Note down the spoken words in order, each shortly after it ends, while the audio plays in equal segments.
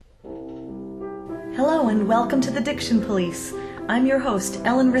Hello and welcome to the Diction Police. I'm your host,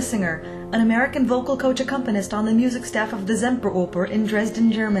 Ellen Rissinger, an American vocal coach accompanist on the music staff of the Semperoper in Dresden,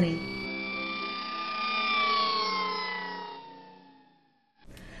 Germany.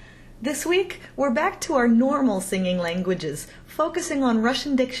 This week, we're back to our normal singing languages, focusing on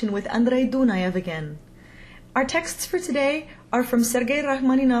Russian diction with Andrei Dunayev again. Our texts for today are from Sergei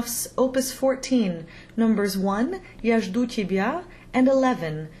Rachmaninoff's Opus 14, numbers 1, Я жду тебя, and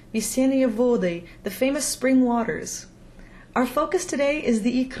 11, Весенние воды, the famous spring waters. Our focus today is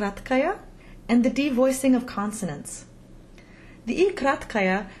the I kratkaya and the devoicing of consonants. The I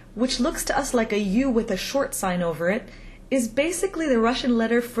kratkaya, which looks to us like a U with a short sign over it, is basically the Russian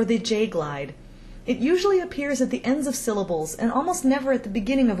letter for the J glide. It usually appears at the ends of syllables and almost never at the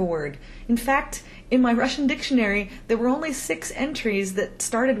beginning of a word. In fact, in my Russian dictionary, there were only 6 entries that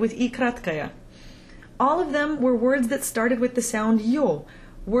started with I kratkaya. All of them were words that started with the sound yo,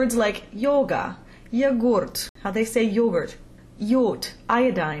 words like yoga, yogurt, how they say yogurt, yod,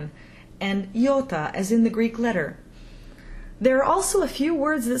 iodine, and iota, as in the Greek letter. There are also a few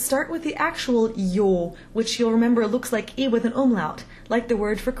words that start with the actual yo, which you'll remember looks like I with an umlaut, like the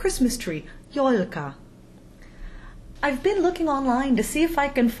word for Christmas tree, yolka. I've been looking online to see if I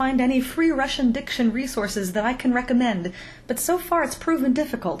can find any free Russian diction resources that I can recommend, but so far it's proven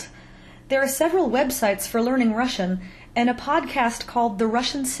difficult. There are several websites for learning Russian, and a podcast called The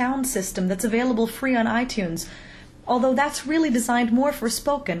Russian Sound System that's available free on iTunes, although that's really designed more for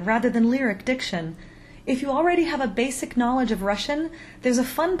spoken rather than lyric diction. If you already have a basic knowledge of Russian, there's a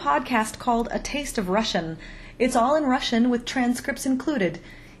fun podcast called A Taste of Russian. It's all in Russian with transcripts included.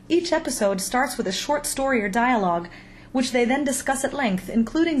 Each episode starts with a short story or dialogue, which they then discuss at length,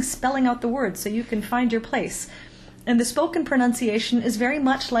 including spelling out the words so you can find your place. And the spoken pronunciation is very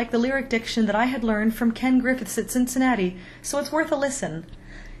much like the lyric diction that I had learned from Ken Griffiths at Cincinnati, so it's worth a listen.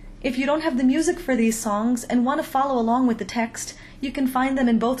 If you don't have the music for these songs and want to follow along with the text, you can find them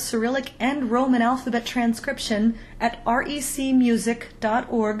in both Cyrillic and Roman alphabet transcription at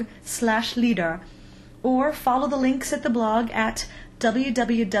recmusic.org/lieder, or follow the links at the blog at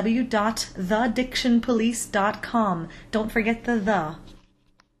www.thedictionpolice.com. Don't forget the.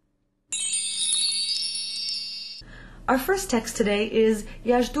 Our first text today is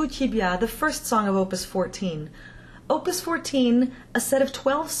Я жду тебя, the first song of Opus 14. Opus 14, a set of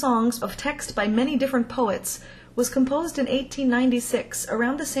 12 songs of text by many different poets, was composed in 1896,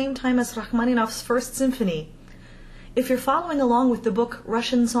 around the same time as Rachmaninoff's First Symphony. If you're following along with the book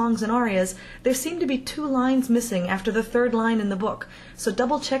Russian Songs and Arias, there seem to be 2 lines missing after the 3rd line in the book, so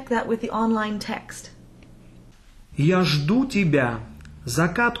double-check that with the online text. Я жду тебя,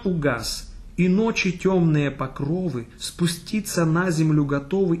 закат угас, и ночи темные покровы спуститься на землю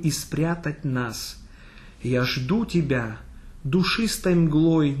готовы и спрятать нас. Я жду тебя, душистой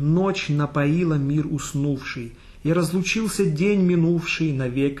мглой ночь напоила мир уснувший, и разлучился день минувший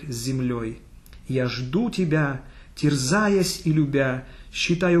навек с землей. Я жду тебя, терзаясь и любя,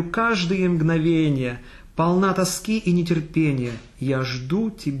 считаю каждое мгновение, полна тоски и нетерпения. Я жду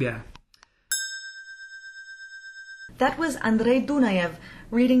тебя. That was Andrei Dunayev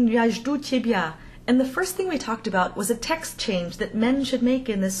reading Я жду тебя, and the first thing we talked about was a text change that men should make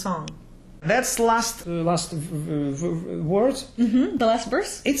in this song. That's last word. The last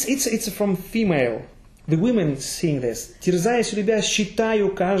verse? It's from female. The women sing this. Терзаясь любя,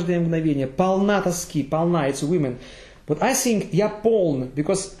 считаю каждое мгновение. Полна тоски, полна. It's women. But I sing я полн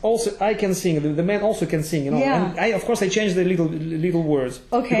because also I can sing. The men also can sing. You know. Yeah. And I changed the little words.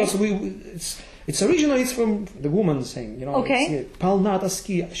 Okay. Because it's originally it's from the woman saying. You know. Okay. Полна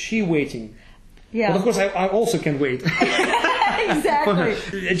тоски. She waiting. Yeah. But of course I also can wait. Exactly.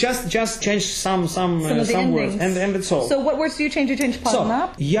 Just change some words and that's all. So what words do you change? You change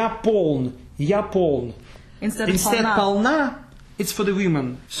полна? So, я полн. Instead of Instead полна. полна, it's for the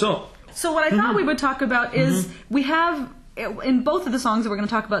women. So what I thought we would talk about is we have, in both of the songs that we're going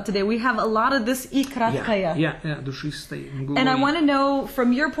to talk about today, we have a lot of this I kratkaya. Yeah, душистой мглой. And I want to know,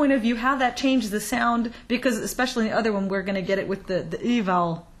 from your point of view, how that changed the sound, because especially in the other one, we're going to get it with the I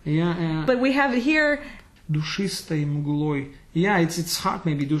vowel. Yeah. But we have it here. Душистой мглой. Yeah, it's hard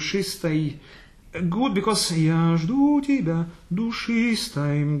maybe. Душистой. Good because я жду тебя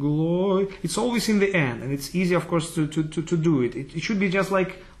душистой мглой. It's always in the end, and it's easy, of course, to do it. It should be just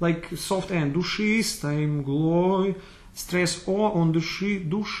like soft end. Душистой мглой. Stress O on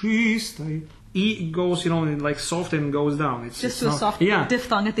душистой. E goes, like soft and goes down. It's just to a soft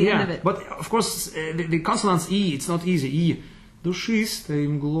diphthong at the end of it. But of course, the consonants E, it's not easy. E. Душистой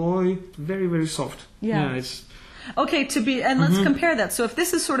мглой. Very, very soft. Yeah, it's. Okay, let's compare that. So if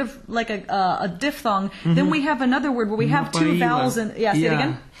this is sort of like a diphthong, then we have another word where we have 2 vowels and say it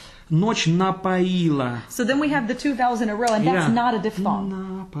again. Ночь напоила. So then we have the two vowels in a row, and that's Yeah. not a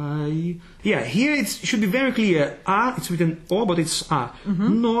diphthong. Yeah, here it should be very clear. A, it's written O, but it's A.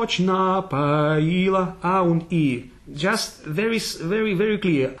 Ночь напоила, A and E. Just very, very, very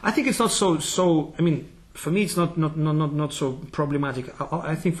clear. I think it's not so. I mean, for me, it's not so problematic.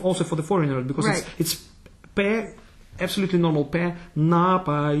 I think also for the foreigner, because Right. it's P, absolutely normal P,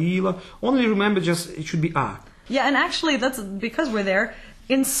 напоила. Only remember, just it should be A. Yeah, and actually, that's because we're there.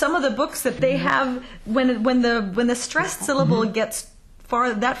 In some of the books that they have, when the stressed syllable gets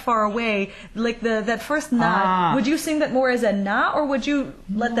that far away, like that first na, Ah. would you sing that more as a na, or would you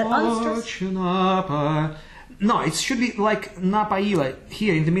let that unstressed? No, it should be like напоила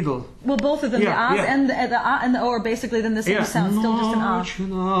here in the middle. Well, both of them, Yeah, the a's yeah. and the a and the o are basically then the same sound, still just an a. Ночь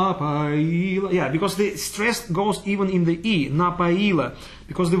напоила. Yeah, because the stress goes even in the e, напоила,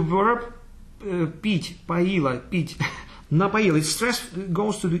 because the verb пить, поила, пить, напоила, its stress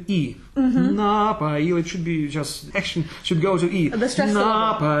goes to the e. Напоила, it should be just action should go to e. The stress syllable.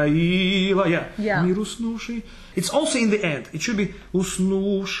 Напоила, yeah. Yeah. Мир уснувший. It's also in the end. It should be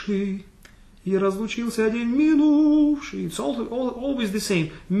уснувший. И разлучился день минувший. It's always the same.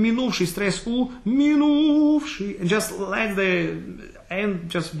 Минувший, stress у, минувший. And just let the end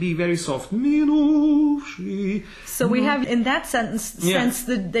just be very soft. Минувший. So we have in that sense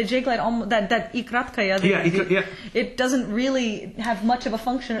the j glide that ikratkaya. Yeah. It doesn't really have much of a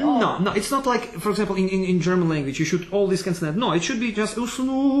function at all. No, it's not like, for example, in German language, you should all these consonants. No, it should be just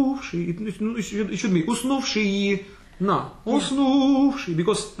уснувший. It should be уснувший. No, уснувший,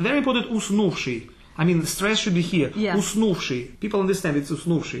 because very important уснувший. I mean, stress should be here. Yeah. Уснувший. People understand it's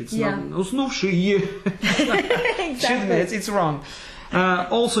уснувший. It's Yeah. not уснувший. Exactly. It's wrong.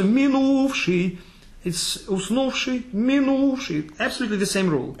 Also, минувший. It's уснувший, минувший. Absolutely the same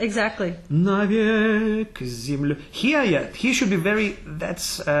rule. Exactly. Навек землю. Here should be very,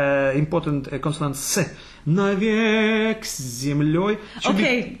 that's important consonant S. Навек с землей. Should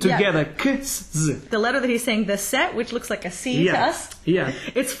be together. K, S, Z. The letter that he's saying, the set, which looks like a C to us, Yeah.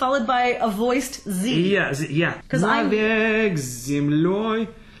 it's followed by a voiced Z. Yeah. 'Cause Навек с землей.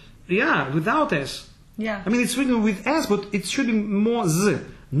 Yeah, without S. Yeah. I mean, it's written with S, but it should be more Z.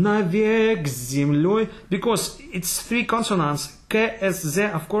 Навек с землей. Because it's three consonants. K, S, Z.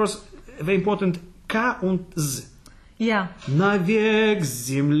 Of course, very important. K and Z. Yeah. Навек с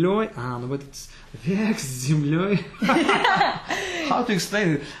землей. No, but it's век с землей. How to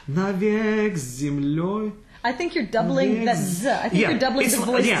explain it? Навек с землей. I think you're doubling that Z. I think you're doubling the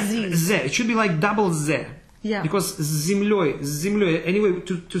voiced Z. Z. It should be like double Z. Yeah. Because с землей. Anyway,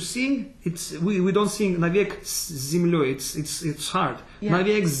 to sing, we don't sing навек с землей. It's hard. Yeah.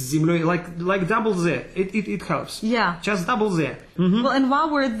 Навек с землей, like double Z. It helps. Yeah. Just double Z. Well, and while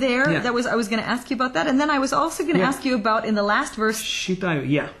we're there, Yeah. I was going to ask you about that, and then I was also going to ask you about in the last verse. Считаю.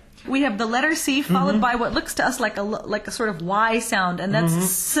 Yeah. We have the letter C followed by what looks to us like a sort of Y sound, and that's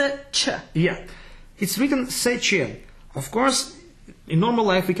S-ch. Yeah. It's written сече. Of course, in normal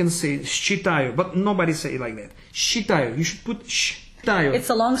life we can say считаю, but nobody say it like that. Считаю. You should put считаю. It's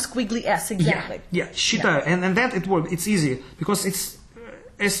a long squiggly S, exactly. Yeah, считаю. And that it works. It's easy because it's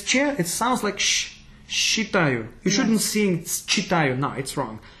сч. It sounds like считаю. You shouldn't sing считаю. No, it's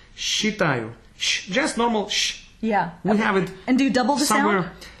wrong. Считаю. Just normal sh. Yeah. We have it. And do you double the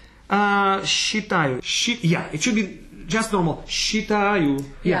somewhere. sound? Считаю. Yeah, it should be just normal. Считаю.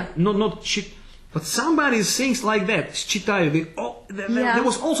 Yeah. Not shit. But somebody sings like that. Считаю. There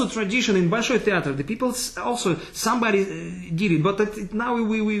was also tradition in Большой Theater. The people also somebody did it, but now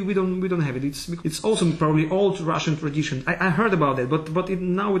we don't have it. It's also probably old Russian tradition. I heard about that, but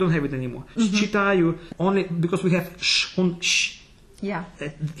now we don't have it anymore. Считаю only because we have sh on sh. Yeah.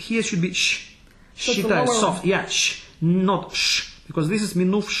 Here should be sh. So it's the Считаю lower soft. one. Yeah, sh, not sh. Because this is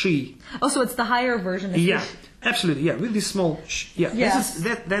минувший. Oh, so it's the higher version. Yeah, absolutely. Yeah, with this small sh. Yeah, Yeah. this is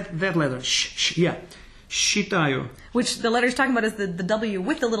that letter. Sh. Yeah, считаю. Which the letter's talking about is the W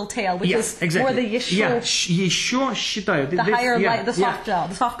with the little tail, which is exactly. more the yesho, Yeah, еще считаю. the higher, the soft vowel,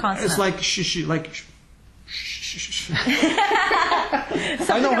 the soft consonant. It's like sh, like sh.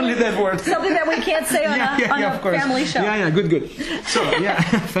 I know only that word. Something that we can't say on a of course. family show. Yeah, good. So,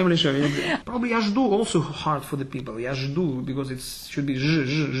 family show. Yeah. Probably я жду also hard for the people. Я жду, because it should be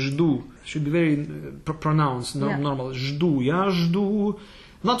жду. Should be very pronounced, normal. Жду, я жду.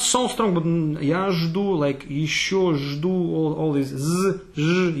 Not so strong, but я жду, like еще жду, all this.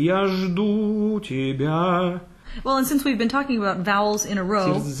 Я жду тебя. Well, and since we've been talking about vowels in a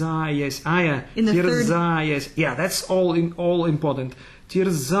row, Терзаясь. In the терзаясь. Yeah, that's all important.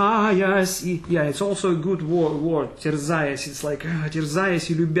 Терзаясь. Yeah, it's also a good word. Терзаясь. It's like терзаясь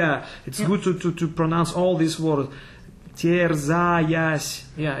и любя. It's good to pronounce all these words. Терзаясь.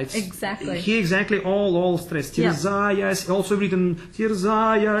 Yeah, it's Exactly. Here exactly all stress. Терзаясь. Also written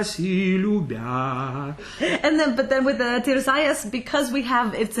терзаясь и любя. But then with the tirzayas, because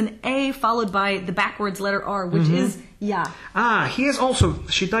it's an A followed by the backwards letter R, which is ya. Here's also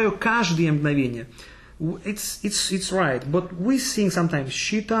считаю каждое мгновение. It's right, but we sing sometimes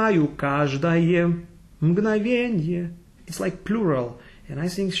считаю каждое мгновение. It's like plural, and I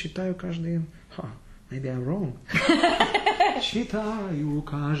sing считаю каждое. Maybe I'm wrong. Считаю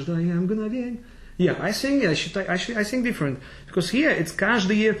каждое мгновение. Yeah, I sing different. Because here it's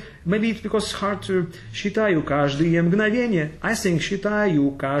каждое, maybe it's because it's hard to считаю каждое мгновение. I sing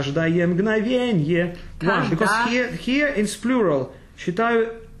считаю каждое мгновение. Why? Because here it's plural. считаю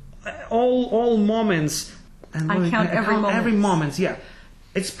all moments. And I count every moment. Every moment, yeah.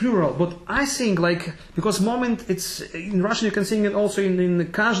 It's plural, but I sing like, because moment, it's, in Russian you can sing it also in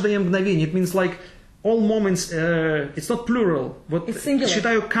каждое мгновение. It means like, all moments, it's not plural, but it's singular.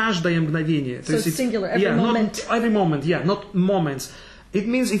 считаю каждое мгновение. So it's singular, every moment. Not every moment, yeah, not moments. It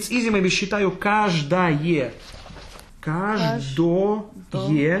means it's easy, maybe считаю каждое. Каждое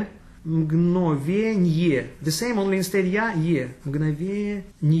мгновение. The same, only instead е. Мгновение.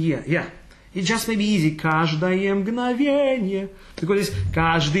 Yeah. It just may be easy. Каждое мгновение. Because it's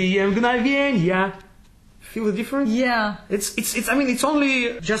каждое мгновение. Feel the difference? Yeah. It's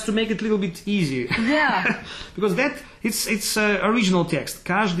only just to make it a little bit easier. Yeah. Because it's original text.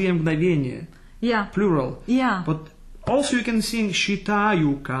 Каждое мгновение. Yeah. Plural. Yeah. But also you can sing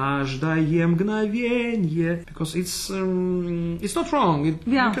считаю каждое мгновение. Because it's not wrong. You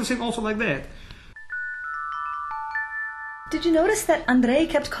can sing also like that. Did you notice that Andrei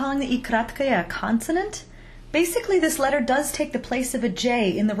kept calling the I kratkaya a consonant? Basically, this letter does take the place of a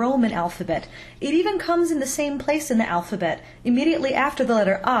J in the Roman alphabet. It even comes in the same place in the alphabet, immediately after the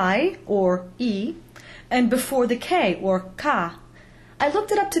letter I, or E, and before the K, or Ka. I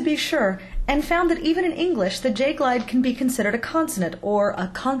looked it up to be sure, and found that even in English, the J glide can be considered a consonant, or a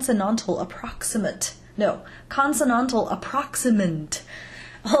consonantal approximant. No, consonantal approximant.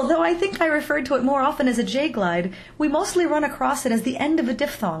 Although I think I referred to it more often as a J glide, we mostly run across it as the end of a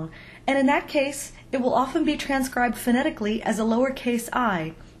diphthong, and in that case, it will often be transcribed phonetically as a lowercase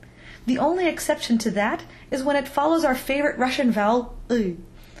I. The only exception to that is when it follows our favorite Russian vowel, U.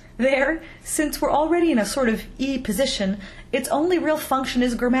 There, since we're already in a sort of E position, its only real function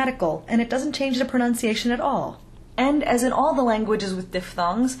is grammatical, and it doesn't change the pronunciation at all. And as in all the languages with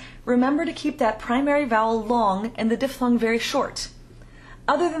diphthongs, remember to keep that primary vowel long and the diphthong very short.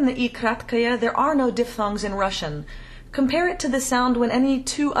 Other than the I kratkaya, there are no diphthongs in Russian. Compare it to the sound when any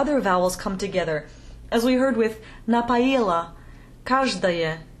two other vowels come together, as we heard with напоила,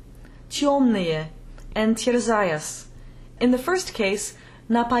 каждое, темные, and терзаясь. In the first case,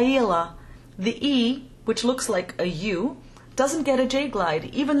 напоила, the E, which looks like a U, doesn't get a J glide,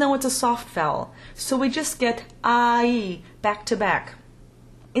 even though it's a soft vowel, so we just get ai back to back.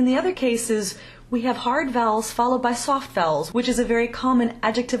 In the other cases, we have hard vowels followed by soft vowels, which is a very common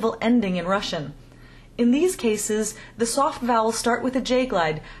adjectival ending in Russian. In these cases, the soft vowels start with a J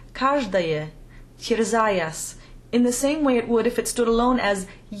glide, каждое, терзаясь, in the same way it would if it stood alone as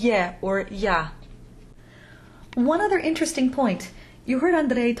ye or ya. One other interesting point. You heard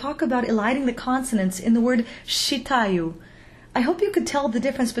Andrei talk about eliding the consonants in the word считаю. I hope you could tell the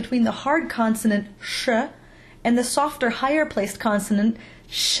difference between the hard consonant sh and the softer, higher placed consonant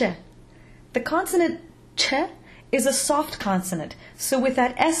sh. The consonant ch is a soft consonant, so with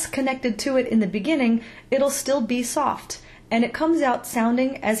that S connected to it in the beginning, it'll still be soft, and it comes out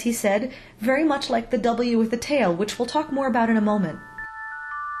sounding, as he said, very much like the W with the tail, which we'll talk more about in a moment.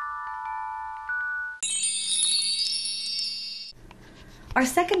 Our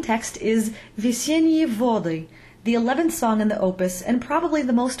second text is Vesienye Vody, the 11th song in the opus, and probably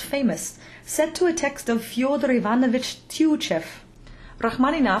the most famous, set to a text of Fyodor Ivanovich Tyutchev.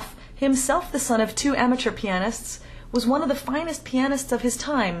 Rachmaninoff, himself the son of two amateur pianists, was one of the finest pianists of his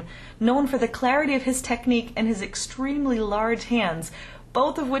time, known for the clarity of his technique and his extremely large hands,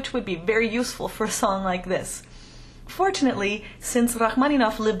 both of which would be very useful for a song like this. Fortunately, since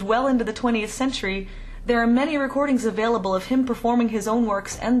Rachmaninoff lived well into the 20th century, there are many recordings available of him performing his own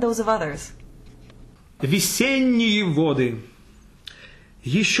works and those of others. Весенние воды.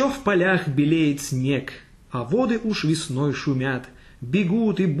 Еще в полях белеет снег, а воды уж весной шумят.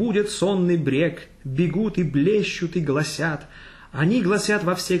 Бегут и будет сонный брег, бегут и блещут и гласят. Они гласят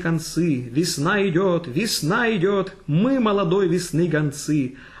во все концы: весна идет, мы молодой весны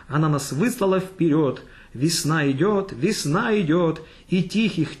гонцы. Она нас выслала вперед. Весна идет, и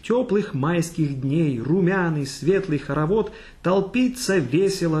тихих, теплых майских дней румяный, светлый хоровод толпится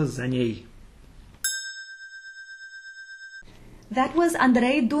весело за ней. That was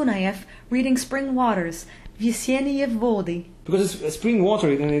Andrei Dunayev reading Spring Waters, Vesieniye Vody. Because it's spring water,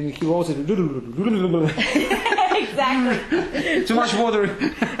 and he wrote it. Exactly. Too much water.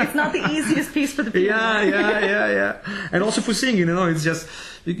 It's not the easiest piece for the piano. Yeah. And also for singing, it's just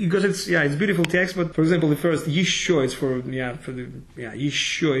because it's beautiful text. But for example, the first Yesho, it's for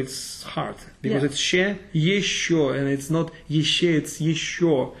Yesho, it's hard because it's she, Yesho, and it's not Yeshe, it's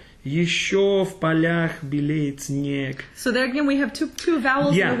Yesho. Еще в полях белеет снег. So there again we have two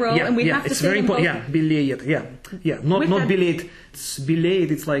vowels in a row, and we have to say them both. Белеет, not белеет. It's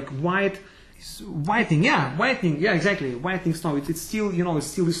белеет. It's like white. It's whitening, whitening, exactly. Whitening snow. It's still, it's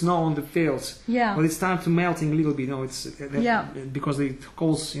still the snow on the fields. Yeah. But it starts melting a little bit. Because it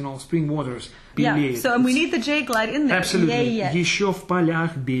calls, spring waters. Белеет. So and we need the J glide in there. Absolutely. Еще в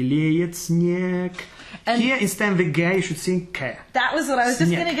полях белеет снег. And here, instead of the G, you should sing K. That was what I was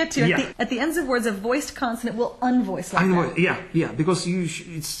just going to get to. At the ends of words, a voiced consonant will unvoice like that. Because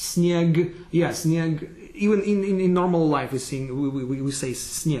it's sneg. Sneg. Even in normal life, we say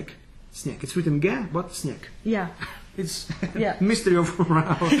sneg. Sneg. It's written G, but sneg. Yeah. It's mystery of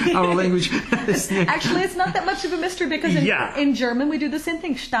our language. Actually, it's not that much of a mystery because in German we do the same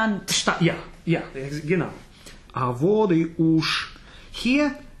thing. Stand. Genau. A vody ush.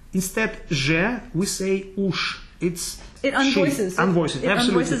 Here, instead J, we say ush. It unvoices. Unvoices,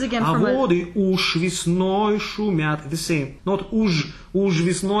 absolutely. Unvoices again from a воды уж весной шумят. The same. Not уж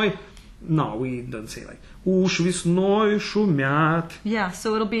весной. No, we don't say like уж весной шумят. Yeah,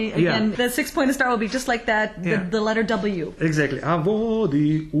 so it'll be again the 6-pointed star will be just like that. The letter W. Exactly. А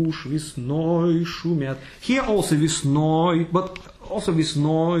воды уж весной шумят. Here also весной, but also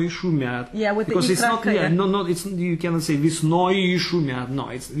весной шумят. Yeah, with because the it's not it's you cannot say весной шумят. No,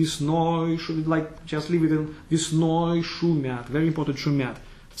 it's весной шумят. Like just leave it in весной шумят. Very important шумят.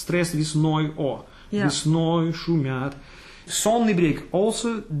 Stress весной о. Весной шумят. Сонный брег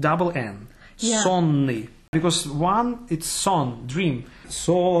also double N. Сонный. Because one it's son, dream.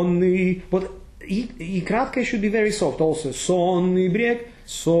 Сонный. But и краткое should be very soft also. Сонный bрег.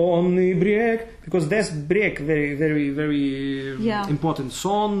 Because that's break very, very, very important.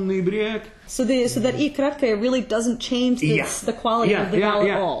 Сонный брег. So that I kratka really doesn't change the quality of the vowel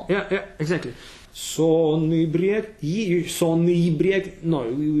at all. Yeah, exactly. Сонный брег. Сонный брег. No,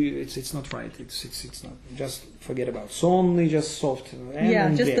 it's not right. It's not. Just forget about. Сонный, just soft.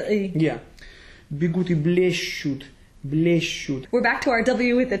 And just the E. Yeah. Бегут и блещут. We're back to our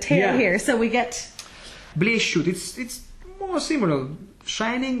W with the tail here. So we get блещут. It's more similar.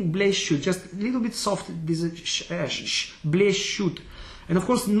 Shining, блещут, just a little bit soft. This блещут, and of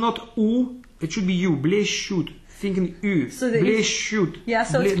course not u. It should be u. Блещут, thinking u. So блещут.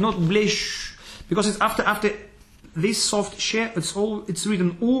 Not блещ, because it's after this soft sh. It's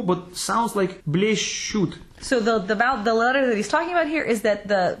written u, but sounds like блещут. So the letter that he's talking about here is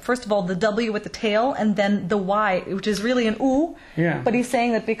that first of all the W with the tail and then the Y, which is really an U. Yeah. But he's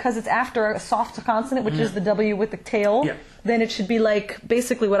saying that because it's after a soft consonant, which is the W with the tail, then it should be like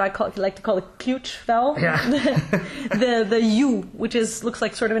basically what I like to call a cute vowel. Yeah. the U, which looks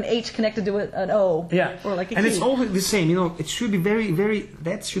like sort of an H connected to an O. Yeah. Or like a and Q. it's always the same. It should be very, very.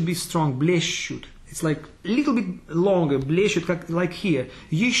 That should be strong. Блещут. It's like a little bit longer, блещут, like here.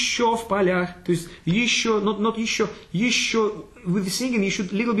 Еще в полях, то есть еще, not еще, with the singing you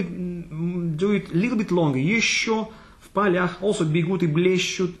should little bit do it a little bit longer. Еще в полях, also бегут и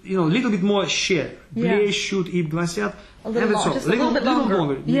блещут, little bit more she, блещут и гласят. A little bit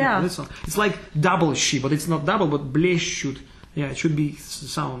longer. Yeah, that's all. It's like double she, but it's not double, but блещут. Yeah, it should be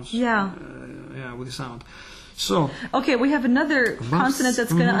sounds. Yeah. With the sound. So, okay, we have another consonant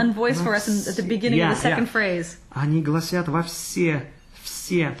that's going to unvoice for us at the beginning of the second phrase. Они гласят во все.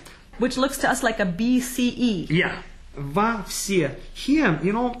 Which looks to us like a B-C-E. Yeah, во все. Here,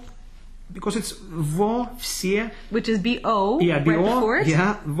 because it's во все. Which is B-O, right before it.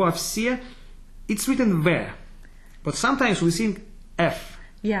 Yeah, во все. It's written V. But sometimes we sing F.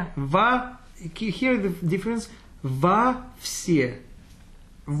 Yeah. Во, here the difference, во все.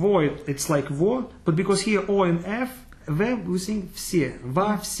 Void, it's like vo, but because here O and F, V, we sing все,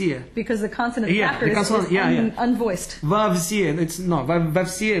 во все. Because the consonant after is unvoiced. Во все, it's no, во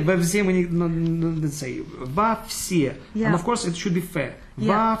все we don't say, во все. And of course it should be fair.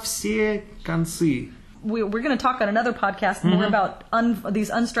 Во все концы. We're going to talk on another podcast more about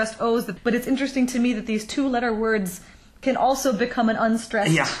these unstressed O's, but it's interesting to me that these two-letter words can also become an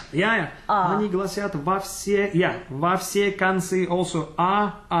unstressed. Yeah. Они гласят во все концы, also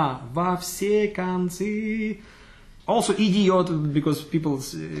во все концы. Also idiot, because people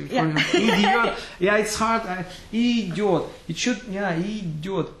idiot. Yeah, it's hard. Idiot. It should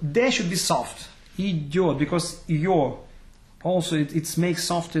idiot. They should be soft. Idiot, because Also, it makes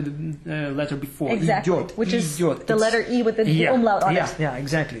softer the letter before. Exactly, Idiot. which is Idiot. the letter E with the umlaut on it. Yeah,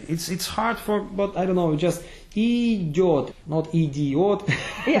 exactly. It's hard for, but I don't know, just idiot, not idiot.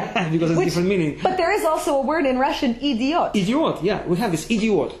 Yeah. Because it's different meaning. But there is also a word in Russian, idiot. Idiot, yeah, we have this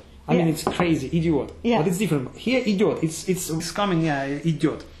idiot. I mean, Yeah. it's crazy, idiot. Yeah. But it's different. Here, idiot, it's coming, yeah,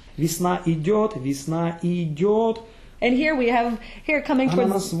 idiot. Весна идет. And here we have, here coming Она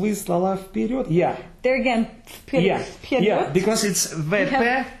towards, нас выслала вперед. Yeah. there again, Yeah, because it's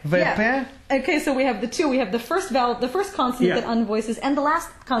VP, Yeah. Okay, so we have the two. We have the first vowel, the first consonant Yeah. that unvoices, and the last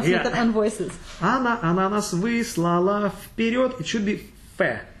consonant Yeah. that unvoices. Она нас выслала вперед. It should be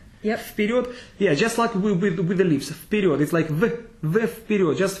F. Yep. Вперед. Yeah, just like with the lips. Вперед. It's like V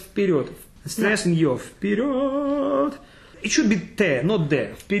вперед. Just вперед. Stressing ее. Вперед. It should be T, not D.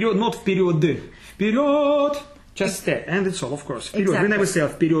 Вперед, not вперед. Вперед. Just T. And it's all, of course. Вперед. Exactly. We never say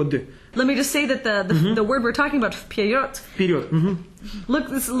вперед. Let me just say that the word we're talking about, period, Вперед.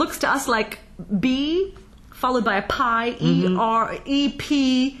 this looks to us like B followed by a pi, E-R,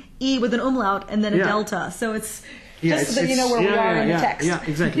 E-P, E with an umlaut, and then a Yeah. delta. So it's Yeah, just so that you know where we are in the text. Yeah,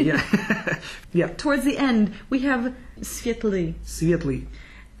 exactly. Yeah. Yeah. Towards the end, we have svetly. Светлый.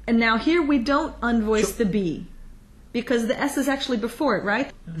 And now here we don't unvoice the B, because the S is actually before it,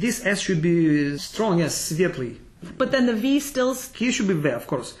 right? This S should be strong, yes, светлый. But then the V still... Here should be V, of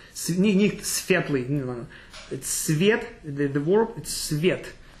course. Не светлый. No. It's свет, the verb, it's свет.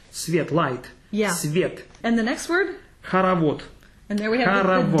 Свет, light. Yeah. Свет. And the next word? Хоровод. And there we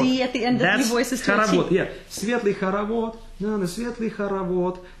have the D at the end that That's voices to a хоровод, T. yeah. Светлый хоровод. No, светлый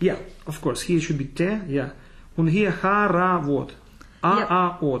хоровод. Yeah, of course, here should be T, yeah. And here хоровод.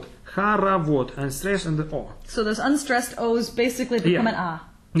 A-A-od. Хоровод. And stress on the O. So those unstressed O's basically become an A.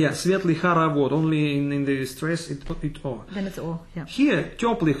 Yeah, светлый хоровод. Only in the stress it O. Then it's O, yeah. Here,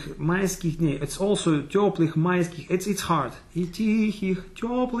 теплых майских дней. It's also теплых майских. It's hard. И тихих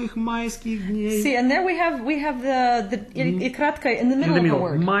теплых майских дней. See, and there we have the ikratka in the middle of the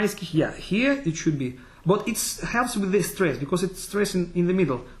word. Майских, yeah. Here it should be. But it helps with the stress because it's stress in the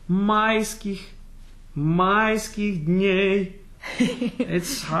middle. Майских дней.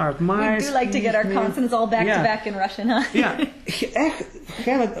 It's hard. We do like to get our дней. consonants all back Yeah. to back in Russian, huh? Yeah,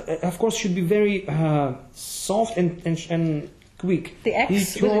 of course, should be very soft and quick. The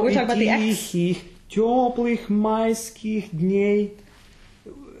X? We're talking about the X? Тихих, теплых майских дней.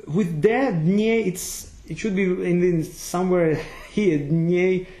 With that дней, it should be in somewhere here.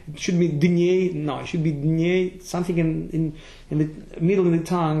 Дней. It should be дней. No, it should be дней. Something in the middle of the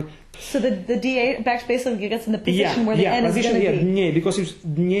tongue. So the DA basically gets in the position where the N is going to be. Дней, because it's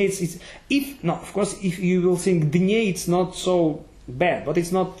дней, of course, if you will think дней, it's not so bad, but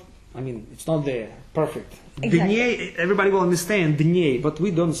it's not, it's not the perfect. Exactly. Дней, everybody will understand дней, but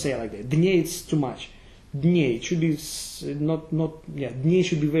we don't say it like that. Дней, it's too much. Дней, it should be дней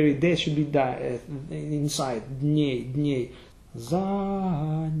should be very, there should be inside. Дней.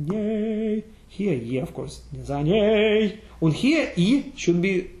 За ней. Here, yeah, of course. За ней. And here, I should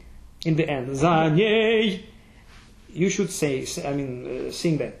be in the end. За ней. You should sing that.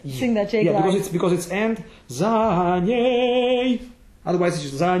 Sing that, Jake. Yeah, because it's end. За ней. Otherwise, it's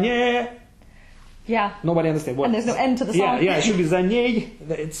just за ней. Yeah. Nobody understands what. And there's no end to the song. Yeah, it should be за ней.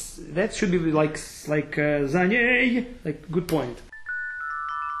 That should be like за ней. Like, good point.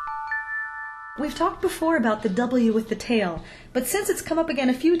 We've talked before about the W with the tail, but since it's come up again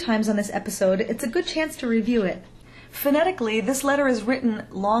a few times on this episode, it's a good chance to review it. Phonetically, this letter is written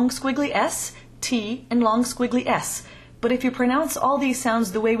long squiggly S, T, and long squiggly S. But if you pronounce all these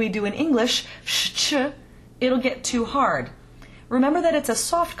sounds the way we do in English, sh, it'll get too hard. Remember that it's a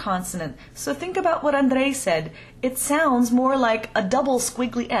soft consonant, so think about what Andrei said. It sounds more like a double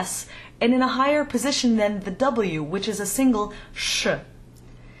squiggly S, and in a higher position than the W, which is a single sh.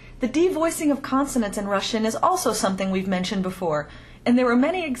 The devoicing of consonants in Russian is also something we've mentioned before, and there were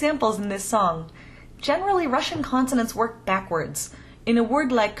many examples in this song. Generally, Russian consonants work backwards. In a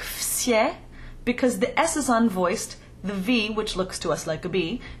word like vsie, because the S is unvoiced, the V, which looks to us like a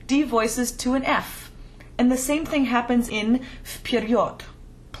B, devoices to an F. And the same thing happens in vperyod.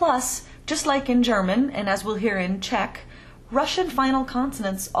 Plus, just like in German, and as we'll hear in Czech, Russian final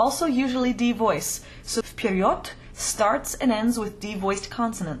consonants also usually devoice, so vperyod starts and ends with devoiced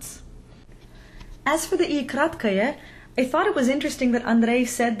consonants. As for the I kratkaye, I thought it was interesting that Andrei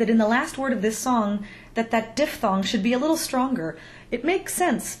said that in the last word of this song that diphthong should be a little stronger. It makes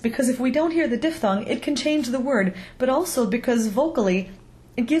sense, because if we don't hear the diphthong, it can change the word, but also because vocally,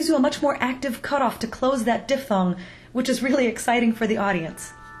 it gives you a much more active cutoff to close that diphthong, which is really exciting for the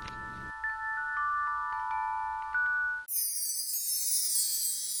audience.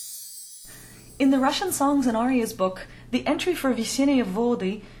 In the Russian Songs and Arias book, the entry for Vesienie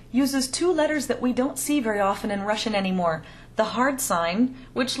Vody uses two letters that we don't see very often in Russian anymore. The hard sign,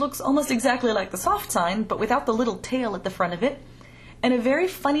 which looks almost exactly like the soft sign, but without the little tail at the front of it, and a very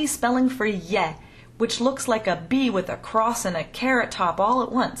funny spelling for ye, which looks like a B with a cross and a carrot top all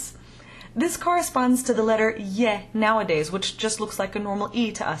at once. This corresponds to the letter ye nowadays, which just looks like a normal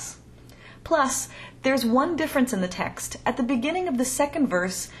E to us. Plus, there's one difference in the text. At the beginning of the second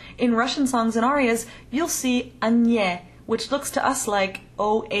verse, in Russian songs and arias, you'll see anye, which looks to us like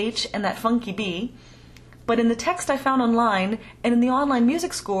OH and that funky B. But in the text I found online, and in the online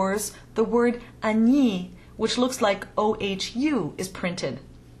music scores, the word ani, which looks like OHU, is printed.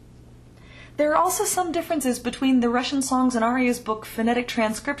 There are also some differences between the Russian Songs and Arias book phonetic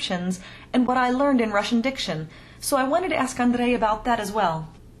transcriptions and what I learned in Russian diction, so I wanted to ask Andrei about that as well.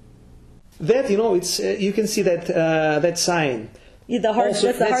 That, it's you can see that sign. The hard, also,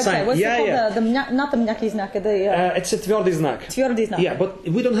 that's the hard sign. What's it called? Not the mnyaki znak. It's a tвердый знак. Tвердый знак. Yeah, but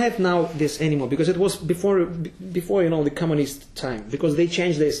we don't have now this anymore because it was before the communist time, because they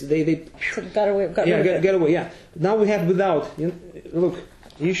changed this. They got away. Yeah. Now we have without. Look,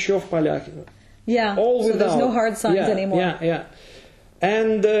 еще в полях. Yeah. All so without. There's no hard signs anymore. Yeah.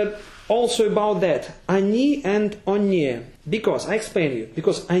 And also about that, они and onye, because I explain you,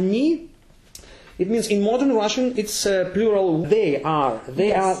 because они. It means in modern Russian it's plural. They are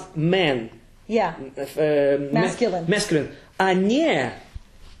men. Yeah. Masculine. Masculine. Они,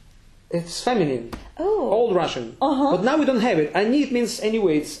 it's feminine. Oh. Old Russian. Uh-huh. But now we don't have it. Они, it means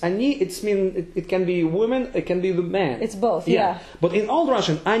anyway. It can be women. It can be the man. It's both. Yeah. But in Old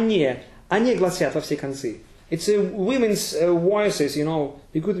Russian, они гласят во все концы. It's women's voices.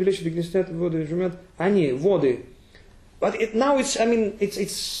 Бегут величие, бегут воды, жмет. Они, воды. But now it's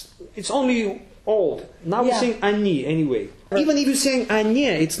only old. Now we sing ani anyway. Even if you sing ani,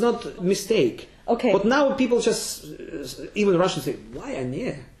 it's not a mistake. Okay. But now people just, even Russians say, why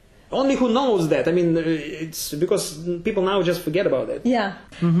ani? Only who knows that. It's because people now just forget about it. Yeah.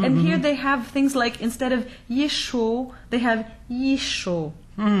 And here they have things like, instead of yesho, they have yesho.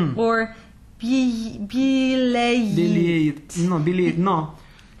 Or Белеет. No.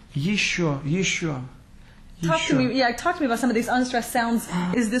 Еще. Talk to me about some of these unstressed sounds.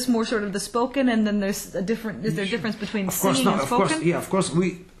 Is this more sort of the spoken, and then is there a difference between singing and spoken? Of course,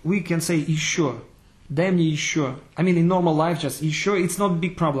 we can say еще. Дай мне еще. In normal life, just еще, it's not a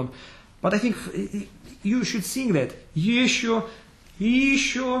big problem. But I think you should sing that. Еще.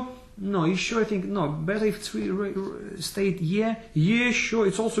 No, еще, I think, no, better if it's state еще,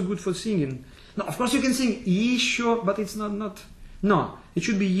 it's also good for singing. No, of course you can sing еще, but it's not. No, it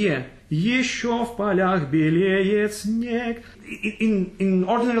should be ye. Еще в полях белеет снег. In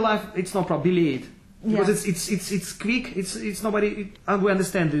ordinary life, it's no problem. Белеет. Because it's quick. It's nobody. We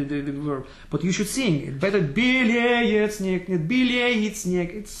understand the verb. But you should sing. Better белеет снег. Белеет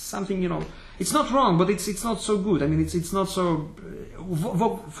снег. It's something, It's not wrong, but it's not so good. It's not so.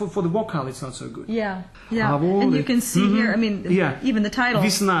 For the vocal, it's not so good. Yeah. And you can see here. Even the title.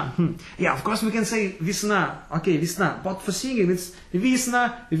 Весна. Yeah, of course we can say весна. Okay, весна. But for singing, it's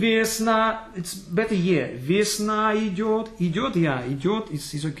весна. It's better here. Весна идет. Идет.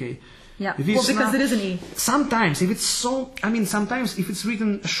 It's okay. Yeah. Well, because it is an E. Sometimes, if it's if it's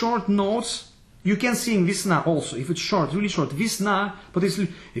written short notes. You can sing весна also, if it's short, really short. Весна, but it's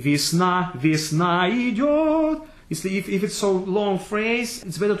весна идет. If it's so long phrase,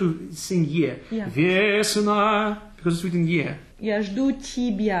 it's better to sing ye. Yeah. Весна, because it's written ye. Я жду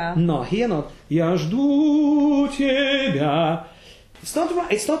тебя. No, here not. Я жду тебя. It's not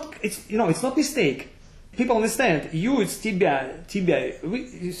right. It's not mistake. People understand. You, it's тебя.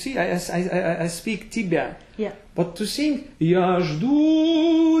 You see, I speak тебя. Yeah. But to sing я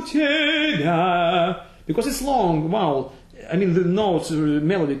жду тебя, because it's long vowel. The notes,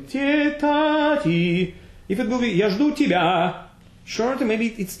 melody. Те-та-ти. If it will be я жду тебя, short,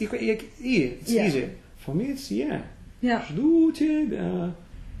 maybe it's easier. For me, it's yeah. Жду тебя.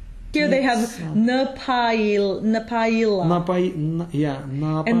 Here they have напоила. Напоила.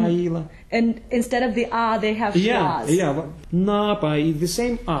 And instead of the a, they have schwaz. Yeah. Напоила. The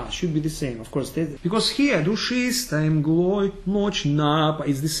same a should be the same, of course. Because here, душистой мглой ночь напоила.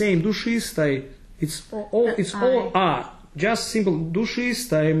 It's the same, душистой. It's all a. Just simple.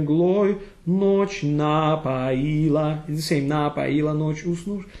 Душистой мглой ночь напоила. It's the same. Напоила ночь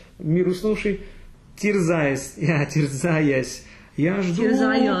уснувший. Мир уснувший. Терзаясь. Я жду,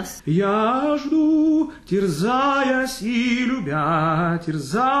 терзаясь и любя,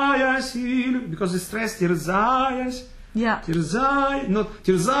 because it's stress, терзаясь,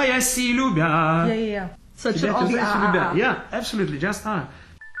 терзаясь и любя. Yeah. So it should all be Yeah, absolutely, just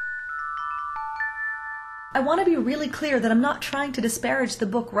I want to be really clear that I'm not trying to disparage the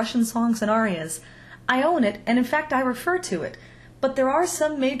book Russian Songs and Arias. I own it, and in fact I refer to it. But there are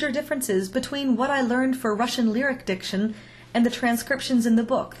some major differences between what I learned for Russian lyric diction and the transcriptions in the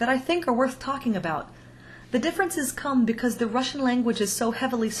book that I think are worth talking about. The differences come because the Russian language is so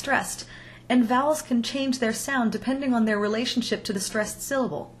heavily stressed, and vowels can change their sound depending on their relationship to the stressed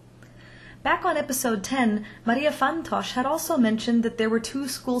syllable. Back on episode 10, Maria Fantosh had also mentioned that there were two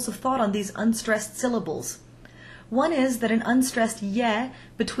schools of thought on these unstressed syllables. One is that an unstressed ye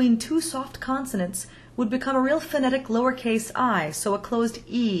between two soft consonants would become a real phonetic lowercase I, so a closed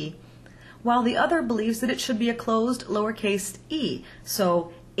e, while the other believes that it should be a closed lowercase e,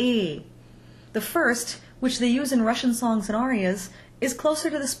 so e. The first, which they use in Russian songs and arias, is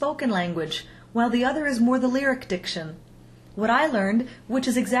closer to the spoken language, while the other is more the lyric diction. What I learned, which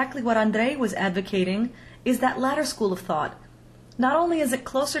is exactly what Andrei was advocating, is that latter school of thought. Not only is it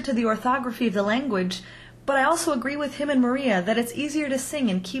closer to the orthography of the language, but I also agree with him and Maria that it's easier to sing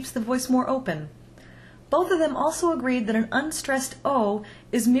and keeps the voice more open. Both of them also agreed that an unstressed O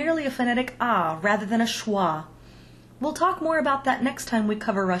is merely a phonetic A rather than a schwa. We'll talk more about that next time we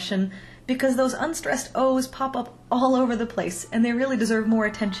cover Russian, because those unstressed O's pop up all over the place, and they really deserve more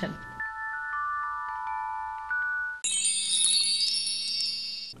attention.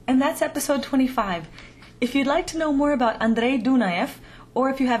 And that's episode 25. If you'd like to know more about Andrei Dunayev, or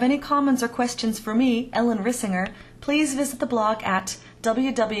if you have any comments or questions for me, Ellen Rissinger, please visit the blog at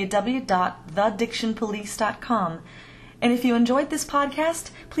www.thedictionpolice.com. And if you enjoyed this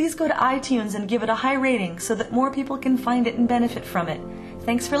podcast, please go to iTunes and give it a high rating so that more people can find it and benefit from it.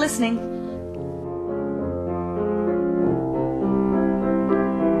 Thanks for listening.